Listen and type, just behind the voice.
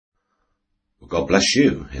God bless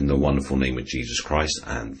you in the wonderful name of Jesus Christ,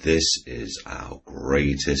 and this is our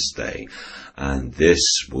greatest day, and this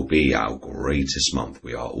will be our greatest month.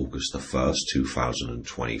 We are August the 1st,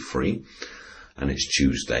 2023, and it's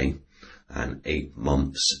Tuesday, and 8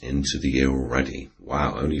 months into the year already.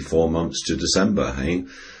 Wow, only 4 months to December, hey,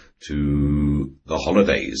 to the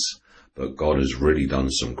holidays. But God has really done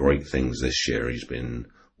some great things this year. He's been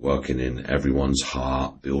working in everyone's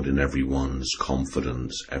heart, building everyone's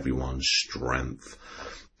confidence, everyone's strength,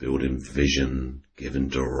 building vision, giving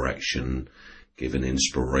direction, giving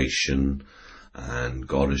inspiration. And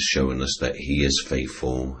God is showing us that He is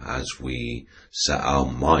faithful as we set our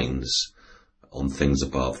minds on things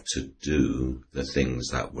above to do the things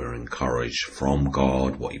that we're encouraged from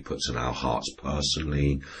God, what He puts in our hearts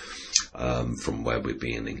personally, from where we're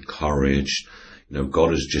being encouraged. You know,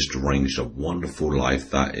 God has just arranged a wonderful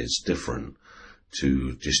life that is different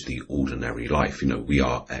to just the ordinary life. You know, we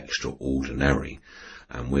are extraordinary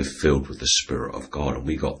and we're filled with the Spirit of God, and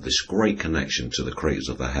we got this great connection to the creators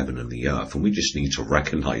of the heaven and the earth. And we just need to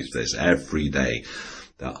recognize this every day,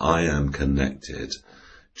 that I am connected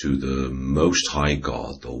to the Most High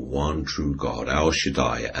God, the one true God, El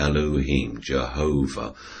Shaddai, Elohim,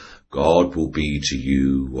 Jehovah. God will be to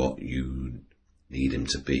you what you need Him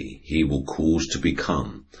to be. He will cause to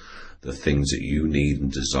become the things that you need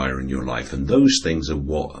and desire in your life. And those things are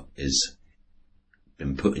what is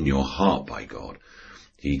been put in your heart by God.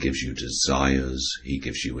 He gives you desires. He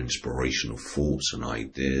gives you inspirational thoughts and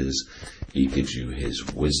ideas. He gives you His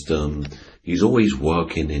wisdom. He's always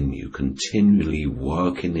working in you, continually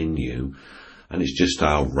working in you. And it's just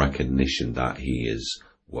our recognition that He is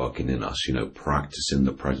working in us, you know, practicing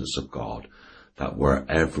the presence of God, that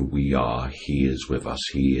wherever we are, He is with us.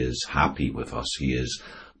 He is happy with us. He is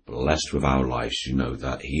blessed with our lives, you know,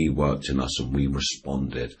 that He worked in us and we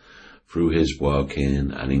responded through His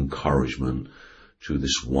working and encouragement to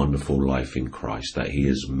this wonderful life in Christ, that He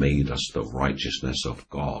has made us the righteousness of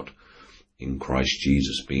God in Christ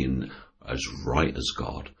Jesus, being as right as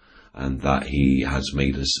God, and that He has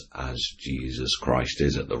made us as Jesus Christ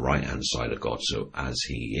is at the right hand side of God. So as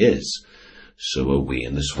He is, so are we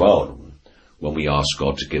in this world. When we ask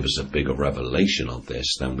God to give us a bigger revelation of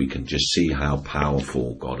this, then we can just see how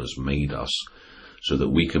powerful God has made us, so that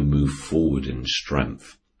we can move forward in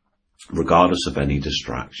strength, regardless of any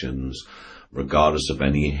distractions, regardless of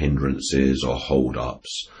any hindrances or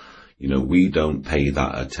hold-ups. You know, we don't pay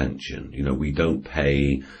that attention. You know, we don't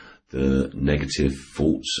pay the negative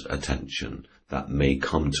thoughts attention that may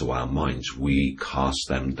come to our minds. We cast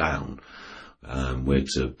them down. We're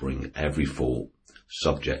to bring every thought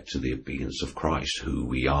subject to the obedience of Christ, who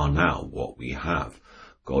we are now, what we have.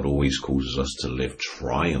 God always causes us to live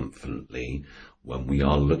triumphantly when we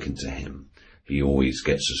are looking to Him. He always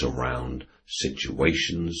gets us around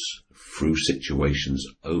situations, through situations,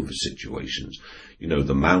 over situations. You know,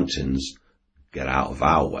 the mountains get out of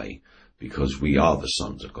our way because we are the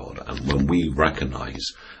sons of God. And when we recognize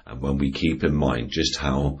and when we keep in mind just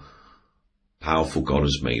how powerful God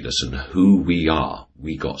has made us and who we are,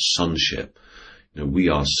 we got sonship. You know, we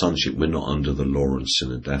are sonship. We're not under the law of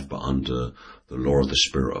sin and death, but under the law of the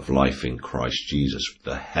Spirit of life in Christ Jesus,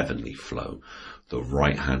 the heavenly flow, the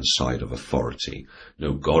right-hand side of authority. You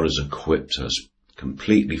know, God has equipped us,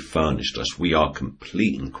 completely furnished us. We are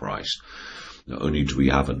complete in Christ. Not only do we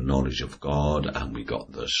have a knowledge of God and we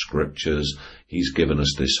got the scriptures, He's given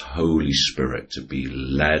us this Holy Spirit to be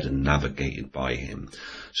led and navigated by Him,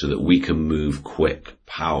 so that we can move quick,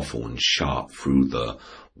 powerful and sharp through the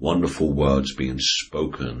wonderful words being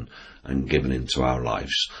spoken and given into our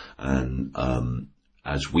lives. And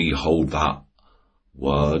as we hold that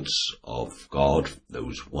words of God,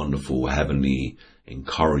 those wonderful heavenly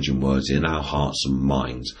encouraging words in our hearts and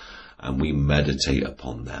minds, and we meditate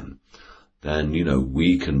upon them, then, you know,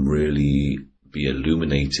 we can really be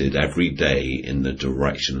illuminated every day in the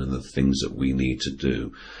direction and the things that we need to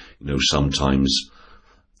do. You know, sometimes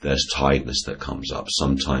there's tiredness that comes up.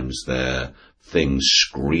 Sometimes there are things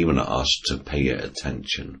screaming at us to pay it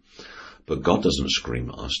attention. But God doesn't scream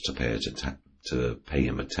at us to pay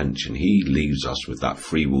Him attention. He leaves us with that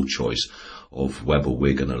free will choice of whether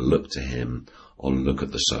we're going to look to Him or look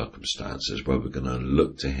at the circumstances, whether we're going to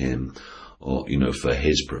look to Him or, you know, for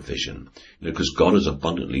His provision. You know, because God has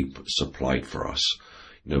abundantly supplied for us.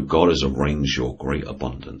 You know, God has arranged your great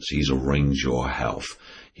abundance. He's arranged your health.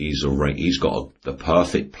 He's got the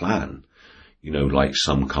perfect plan. You know, like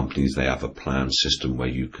some companies, they have a plan system where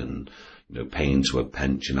you can, you know, pay into a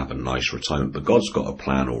pension, have a nice retirement. But God's got a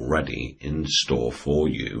plan already in store for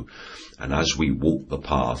you. And as we walk the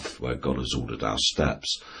path where God has ordered our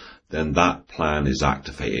steps, then that plan is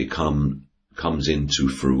activated. comes into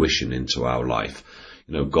fruition into our life.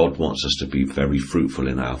 God wants us to be very fruitful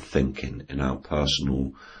in our thinking, in our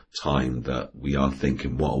personal time, that we are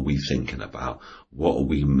thinking, what are we thinking about? What are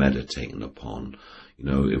we meditating upon?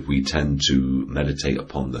 If we tend to meditate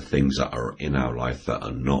upon the things that are in our life that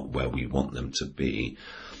are not where we want them to be,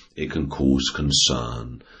 it can cause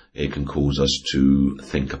concern. It can cause us to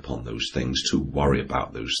think upon those things, to worry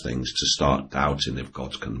about those things, to start doubting if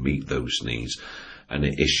God can meet those needs. And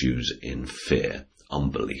it issues in fear,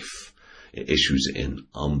 unbelief. It issues in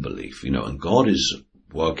unbelief, and God is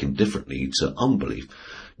working differently to unbelief.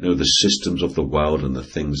 The systems of the world and the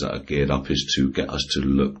things that are geared up is to get us to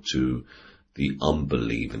look to the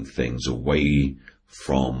unbelieving things away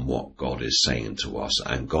from what God is saying to us.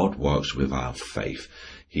 And God works with our faith.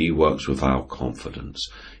 He works with our confidence.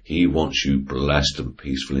 He wants you blessed and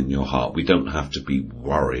peaceful in your heart. We don't have to be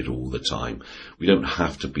worried all the time. We don't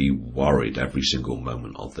have to be worried every single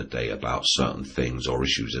moment of the day about certain things or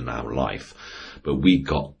issues in our life. But we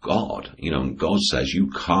got God, and God says, you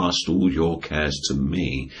cast all your cares to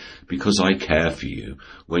me because I care for you.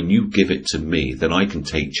 When you give it to me, then I can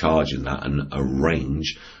take charge in that and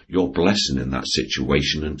arrange your blessing in that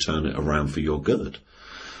situation and turn it around for your good.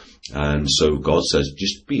 And so God says,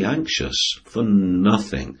 just be anxious for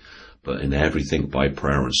nothing, but in everything by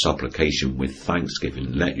prayer and supplication with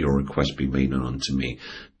thanksgiving, let your request be made known unto me.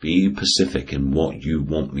 Be specific in what you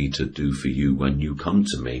want me to do for you when you come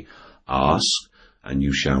to me. Ask, and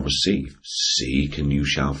you shall receive. Seek, and you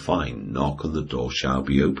shall find. Knock, and the door shall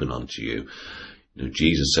be open unto you.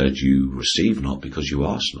 Jesus said, you receive not because you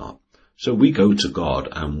ask not. So we go to God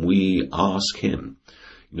and we ask him,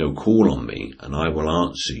 call on me and I will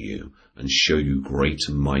answer you and show you great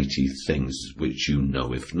and mighty things which you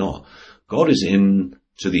know if not. God is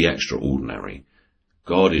into the extraordinary.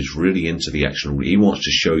 God is really into the extraordinary. He wants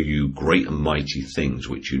to show you great and mighty things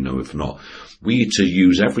which you know if not. We are to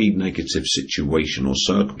use every negative situation or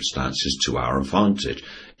circumstances to our advantage.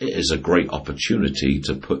 It is a great opportunity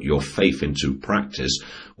to put your faith into practice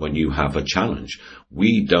when you have a challenge.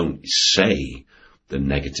 We don't say the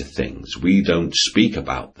negative things. We don't speak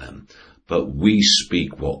about them, but we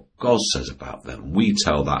speak what God says about them. We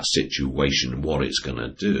tell that situation what it's going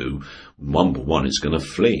to do. Number one, it's going to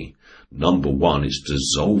flee. Number one, it's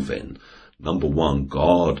dissolving. Number one,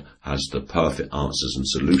 God has the perfect answers and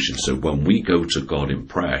solutions. So when we go to God in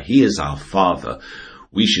prayer, he is our Father.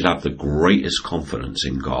 We should have the greatest confidence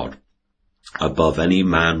in God above any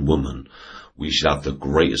man, woman. We should have the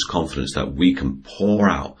greatest confidence that we can pour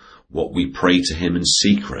out what we pray to him in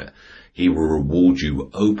secret. He will reward you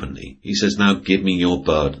openly. He says, now give me your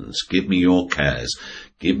burdens, give me your cares,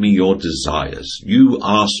 give me your desires. You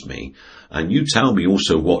ask me, and you tell me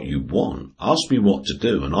also what you want. Ask me what to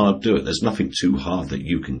do, and I'll do it. There's nothing too hard that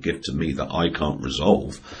you can give to me that I can't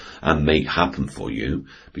resolve and make happen for you,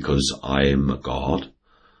 because I am a God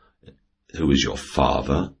who is your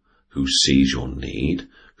Father, who sees your need,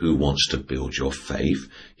 who wants to build your faith.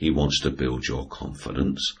 He wants to build your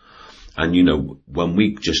confidence. And when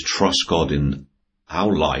we just trust God in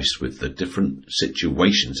our lives with the different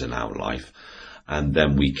situations in our life, and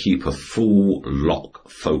then we keep a full lock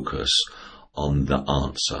focus on the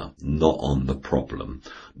answer, not on the problem,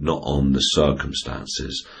 not on the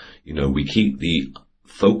circumstances. We keep the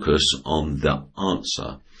focus on the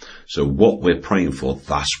answer. So what we're praying for,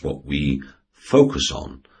 that's what we focus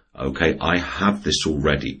on. Okay, I have this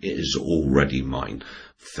already. It is already mine.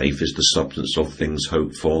 Faith is the substance of things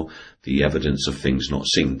hoped for, the evidence of things not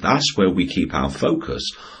seen. That's where we keep our focus,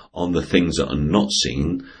 on the things that are not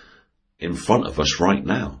seen in front of us right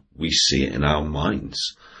now. We see it in our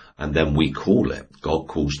minds, and then we call it. God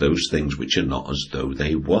calls those things which are not as though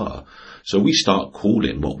they were. So we start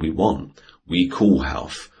calling what we want. We call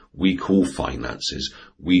health. We call finances.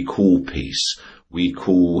 We call peace. We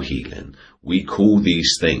call healing. We call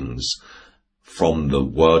these things from the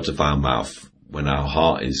words of our mouth. When our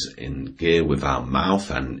heart is in gear with our mouth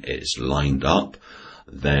and it's lined up,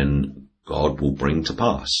 then God will bring to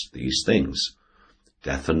pass these things.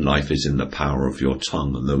 Death and life is in the power of your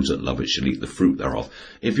tongue, and those that love it shall eat the fruit thereof.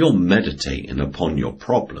 If you're meditating upon your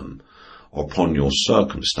problem or upon your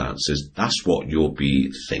circumstances, that's what you'll be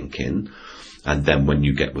thinking. And then when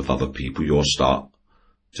you get with other people, you'll start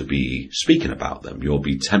to be speaking about them. You'll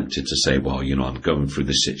be tempted to say, well, I'm going through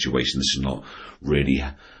this situation. This is not really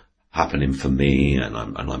happening for me, and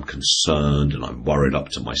I'm concerned, and I'm worried up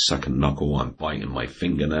to my second knuckle. I'm biting my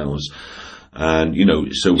fingernails. And,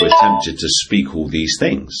 so we're tempted to speak all these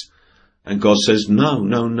things. And God says, no.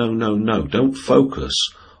 Don't focus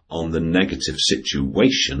on the negative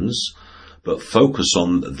situations, but focus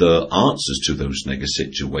on the answers to those negative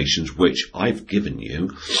situations, which I've given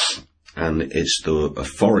you. And it's the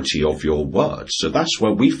authority of your words. So that's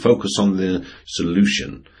where we focus on the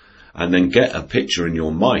solution, and then get a picture in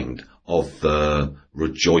your mind of the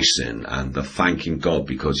rejoicing and the thanking God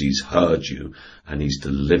because he's heard you and he's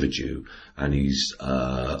delivered you and he's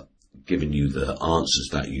given you the answers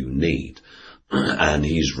that you need. And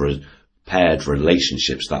he's repaired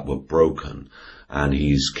relationships that were broken, and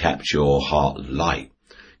he's kept your heart light.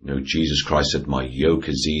 You know, Jesus Christ said, my yoke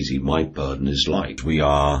is easy, my burden is light. We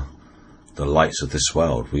are the lights of this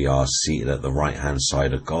world. We are seated at the right-hand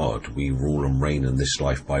side of God. We rule and reign in this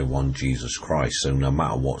life by one Jesus Christ. So no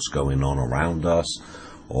matter what's going on around us,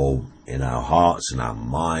 or in our hearts, in our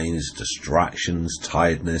minds, distractions,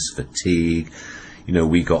 tiredness, fatigue, you know,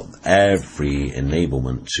 we got every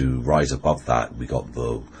enablement to rise above that. We got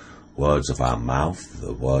the words of our mouth,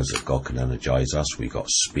 the words that God can energize us. We got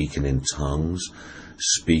speaking in tongues.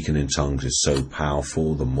 Speaking in tongues is so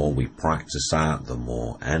powerful. The more we practice that, the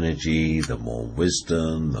more energy, the more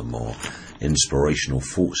wisdom, the more inspirational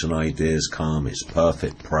thoughts and ideas come. It's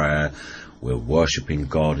perfect prayer. We're worshipping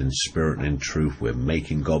God in spirit and in truth. We're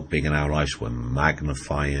making God big in our lives. We're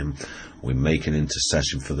magnifying him. We're making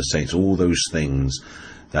intercession for the saints. All those things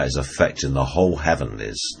that is affecting the whole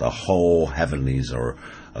heavenlies. The whole heavenlies are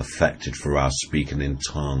affected through our speaking in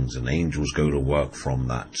tongues, and angels go to work from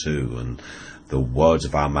that too. And the words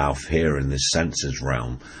of our mouth here in this senses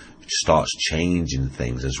realm starts changing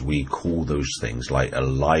things as we call those things. Like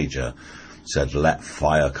Elijah said, let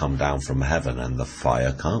fire come down from heaven, and the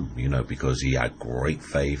fire come, you know, because he had great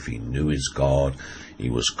faith. He knew his God. He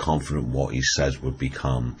was confident what he says would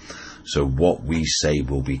become. So what we say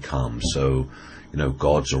will become. So, you know,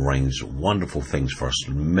 God's arranged wonderful things for us.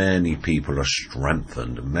 Many people are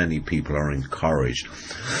strengthened. Many people are encouraged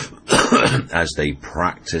as they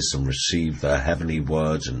practice and receive their heavenly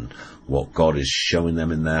words and what God is showing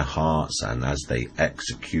them in their hearts, and as they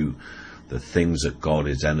execute the things that God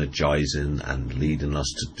is energizing and leading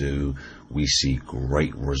us to do, we see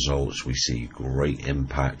great results. We see great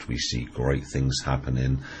impact. We see great things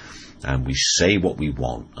happening. And we say what we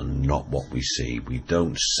want and not what we see. We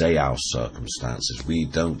don't say our circumstances. We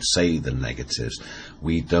don't say the negatives.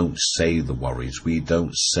 We don't say the worries. We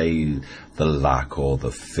don't say the lack or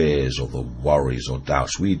the fears or the worries or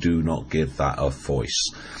doubts. We do not give that a voice,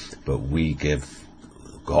 but we give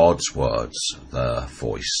God's words the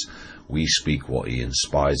voice. We speak what he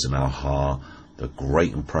inspires in our heart. The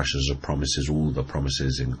great and precious of promises, all the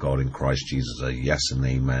promises in God in Christ Jesus are yes and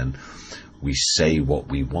amen. We say what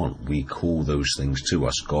we want. We call those things to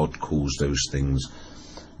us. God calls those things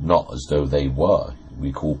not as though they were.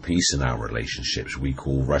 We call peace in our relationships. We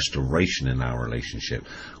call restoration in our relationship.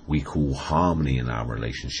 We call harmony in our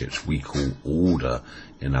relationships. We call order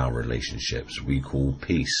in our relationships. We call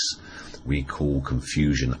peace. We call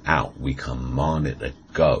confusion out. We command it to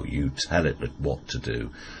go. You tell it what to do.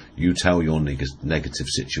 You tell your negative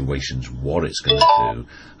situations what it's going to do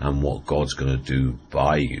and what God's going to do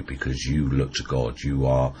by you, because you look to God. You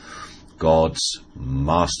are God's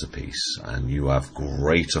masterpiece, and you have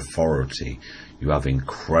great authority. You have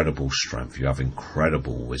incredible strength. You have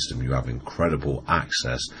incredible wisdom. You have incredible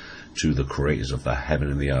access to the creators of the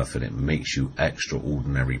heaven and the earth, and it makes you an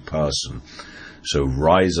extraordinary person. So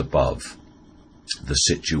rise above the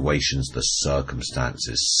situations, the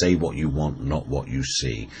circumstances. Say what you want, not what you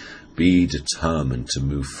see. Be determined to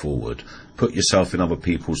move forward. Put yourself in other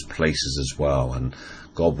people's places as well, and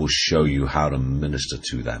God will show you how to minister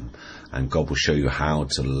to them, and God will show you how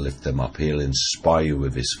to lift them up. He'll inspire you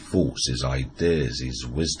with his thoughts, his ideas, his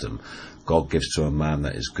wisdom. God gives to a man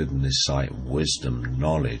that is good in his sight wisdom,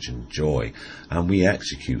 knowledge and joy, and we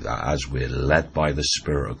execute that as we're led by the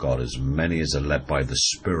Spirit of God. As many as are led by the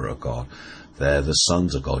Spirit of God, they're the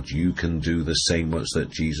sons of God. You can do the same works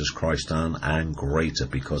that Jesus Christ done and greater,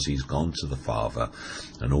 because he's gone to the Father,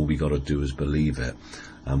 and all we got to do is believe it.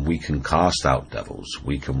 And we can cast out devils.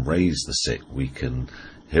 We can raise the sick. We can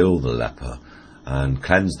heal the leper and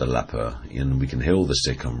cleanse the leper, and we can heal the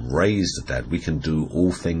sick and raise the dead. We can do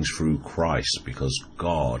all things through Christ, because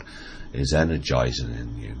God is energizing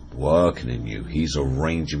in you, working in you. He's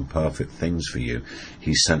arranging perfect things for you.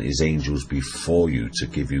 He sent his angels before you to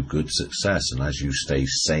give you good success. And as you stay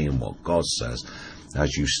saying what God says,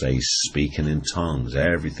 as you stay speaking in tongues,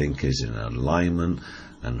 everything is in alignment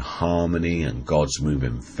and harmony, and God's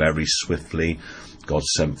moving very swiftly. God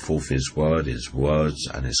sent forth his word, his words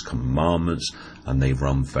and his commandments, and they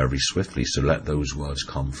run very swiftly. So let those words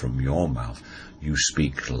come from your mouth. You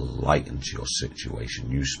speak light into your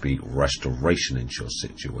situation. You speak restoration into your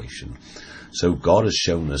situation. So God has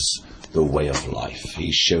shown us the way of life.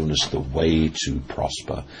 He's shown us the way to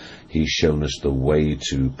prosper. He's shown us the way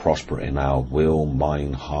to prosper in our will,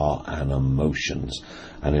 mind, heart and emotions,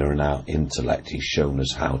 and in our intellect. He's shown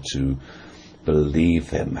us how to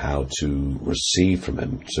believe him, how to receive from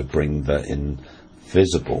him, to bring the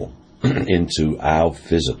invisible into our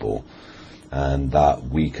visible, and that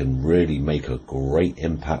we can really make a great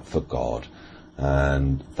impact for God,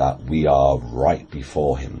 and that we are right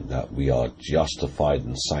before him, that we are justified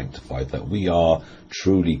and sanctified, that we are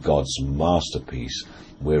truly God's masterpiece.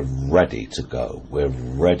 We're ready to go, we're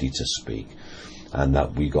ready to speak, and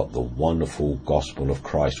that we got the wonderful gospel of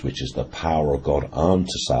Christ, which is the power of God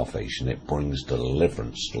unto salvation. It brings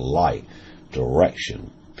deliverance, light,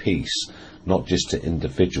 direction, peace, not just to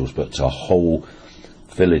individuals, but to whole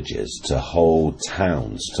villages, to whole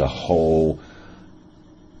towns, to whole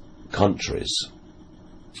countries.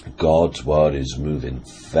 God's word is moving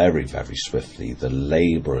very, very swiftly. The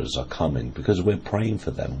laborers are coming because we're praying for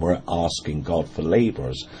them. We're asking God for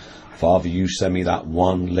laborers. Father, you send me that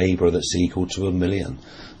one laborer that's equal to 1,000,000.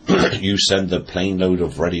 You send the plane load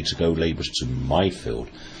of ready-to-go laborers to my field,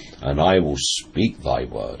 and I will speak thy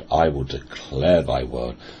word. I will declare thy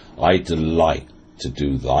word. I delight to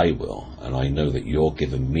do thy will, and I know that you're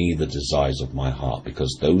giving me the desires of my heart,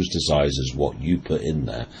 because those desires is what you put in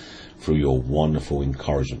there through your wonderful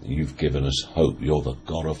encouragement. You've given us hope. You're the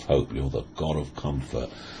God of hope. You're the God of comfort.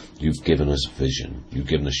 You've given us vision. You've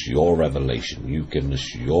given us your revelation. You've given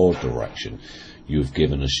us your direction. You've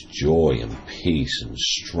given us joy and peace and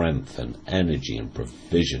strength and energy and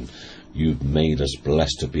provision. You've made us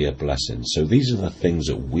blessed to be a blessing. So these are the things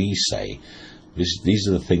that we say. These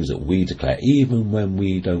are the things that we declare, even when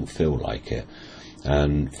we don't feel like it.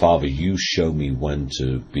 And Father, you show me when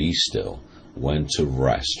to be still, when to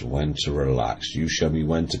rest, when to relax. You show me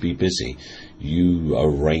when to be busy. You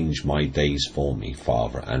arrange my days for me,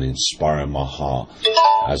 Father, and inspire my heart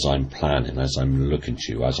as I'm planning, as I'm looking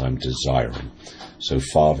to you, as I'm desiring. So,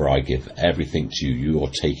 Father, I give everything to you. You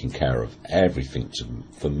are taking care of everything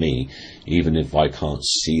for me, even if I can't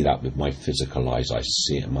see that with my physical eyes. I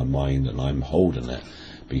see it in my mind, and I'm holding it,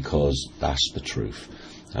 because that's the truth.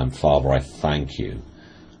 And, Father, I thank you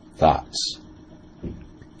that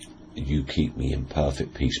you keep me in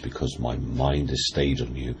perfect peace, because my mind is stayed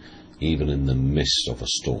on you, even in the midst of a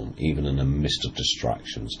storm, even in the midst of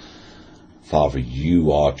distractions. Father,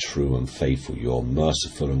 you are true and faithful. You're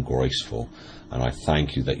merciful and graceful. And I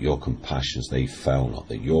thank you that your compassions, they fail not,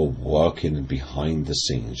 that you're working behind the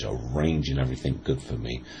scenes, arranging everything good for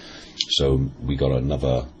me. So we got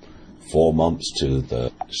another 4 months to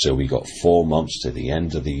the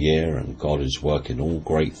end of the year, and God is working all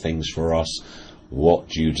great things for us. What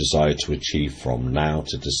do you desire to achieve from now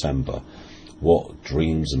to December? What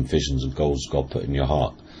dreams and visions and goals God put in your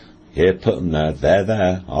heart? Here, put them there. They're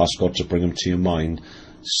there. Ask God to bring them to your mind.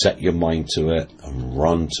 Set your mind to it and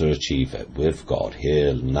run to achieve it with God.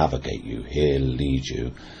 He'll navigate you. He'll lead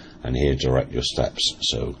you. And he'll direct your steps.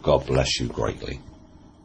 So God bless you greatly.